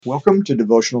Welcome to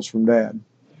Devotionals from Dad.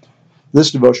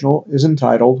 This devotional is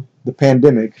entitled The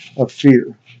Pandemic of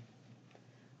Fear.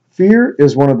 Fear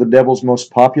is one of the devil's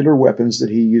most popular weapons that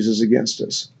he uses against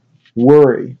us.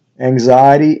 Worry,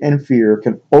 anxiety, and fear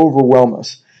can overwhelm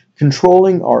us,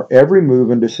 controlling our every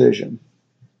move and decision.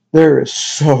 There is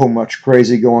so much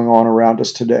crazy going on around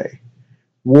us today.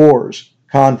 Wars,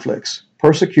 conflicts,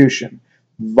 persecution,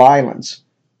 violence,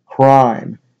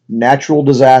 crime, natural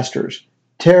disasters,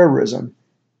 terrorism,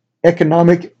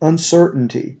 economic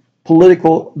uncertainty,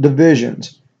 political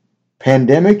divisions,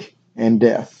 pandemic, and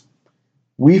death.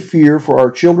 We fear for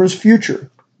our children's future.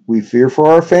 We fear for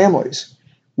our families.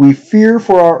 We fear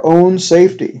for our own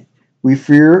safety. We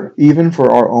fear even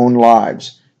for our own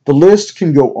lives. The list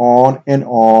can go on and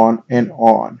on and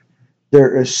on.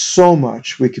 There is so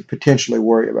much we could potentially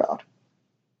worry about.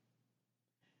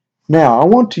 Now, I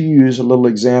want to use a little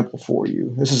example for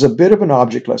you. This is a bit of an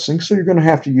object lesson, so you're going to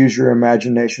have to use your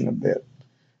imagination a bit.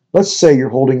 Let's say you're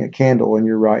holding a candle in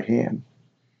your right hand.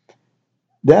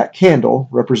 That candle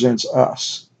represents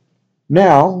us.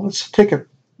 Now, let's take a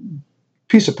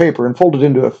piece of paper and fold it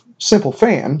into a simple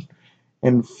fan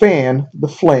and fan the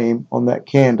flame on that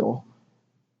candle.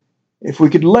 If we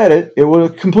could let it, it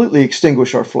would completely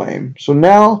extinguish our flame. So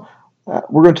now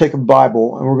we're going to take a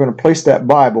Bible and we're going to place that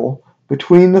Bible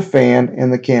between the fan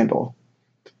and the candle.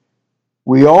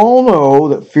 We all know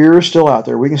that fear is still out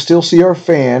there. We can still see our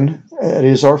fan. It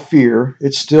is our fear.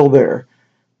 It's still there.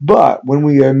 But when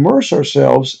we immerse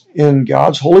ourselves in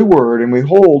God's holy word and we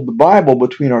hold the Bible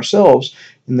between ourselves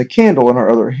and the candle in our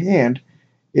other hand,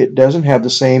 it doesn't have the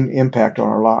same impact on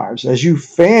our lives. As you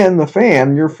fan the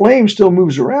fan, your flame still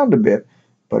moves around a bit,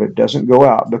 but it doesn't go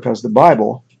out because the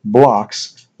Bible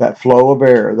blocks that flow of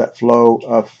air, that flow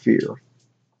of fear.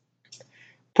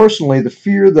 Personally, the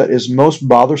fear that is most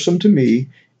bothersome to me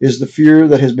is the fear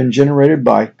that has been generated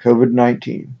by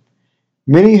COVID-19.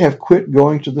 Many have quit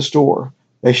going to the store.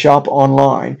 They shop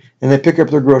online, and they pick up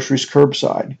their groceries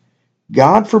curbside.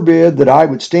 God forbid that I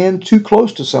would stand too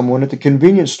close to someone at the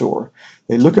convenience store.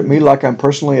 They look at me like I'm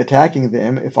personally attacking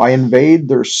them if I invade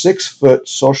their 6-foot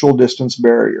social distance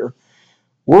barrier.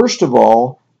 Worst of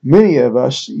all, many of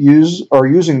us are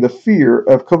using the fear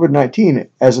of COVID-19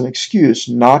 as an excuse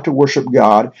not to worship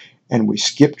God, and we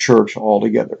skip church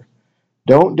altogether.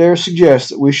 Don't dare suggest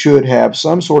that we should have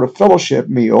some sort of fellowship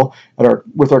meal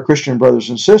with our Christian brothers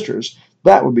and sisters.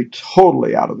 That would be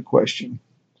totally out of the question.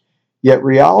 Yet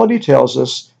reality tells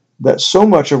us that so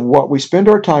much of what we spend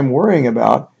our time worrying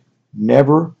about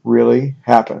never really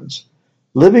happens.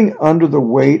 Living under the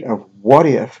weight of what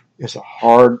if is a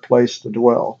hard place to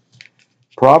dwell.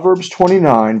 Proverbs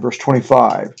 29, verse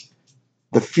 25,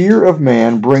 "The fear of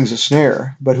man brings a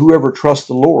snare, but whoever trusts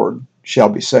the Lord shall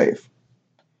be safe."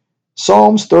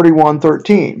 Psalms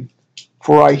 31:13,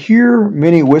 "For I hear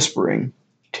many whispering,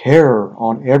 terror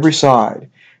on every side.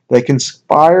 They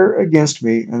conspire against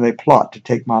me, and they plot to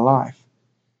take my life."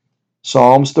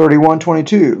 Psalms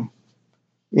 31:22,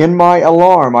 "In my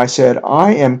alarm I said,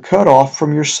 I am cut off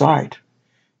from your sight.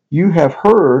 You have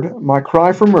heard my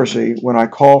cry for mercy when I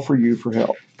call for you for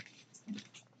help."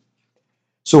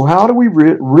 So how do we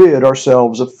rid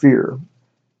ourselves of fear?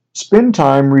 Spend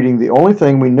time reading the only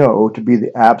thing we know to be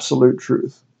the absolute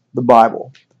truth, the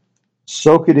Bible.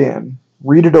 Soak it in.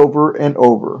 Read it over and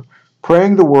over,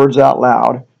 praying the words out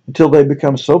loud until they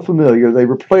become so familiar they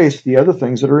replace the other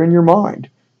things that are in your mind,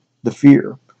 the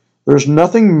fear. There's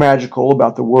nothing magical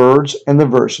about the words and the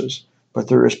verses, but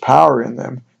there is power in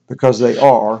them because they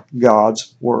are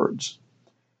God's words.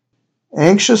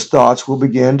 Anxious thoughts will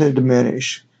begin to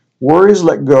diminish. Worries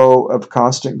let go of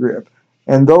constant grip,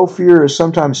 and though fear is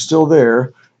sometimes still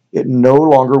there, it no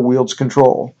longer wields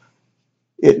control.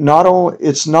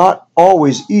 It's not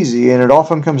always easy, and it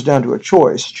often comes down to a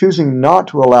choice, choosing not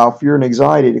to allow fear and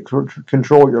anxiety to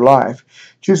control your life,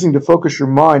 choosing to focus your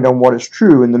mind on what is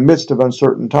true in the midst of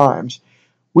uncertain times.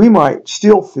 We might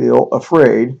still feel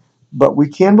afraid, but we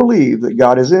can believe that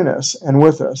God is in us and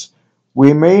with us.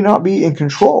 We may not be in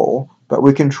control, but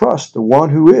we can trust the one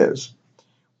who is.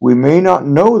 We may not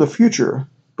know the future,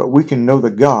 but we can know the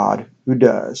God who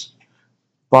does.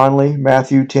 Finally,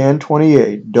 Matthew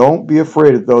 10:28, "Don't be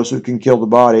afraid of those who can kill the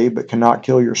body, but cannot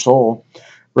kill your soul.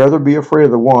 Rather be afraid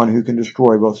of the one who can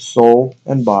destroy both soul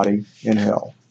and body in hell."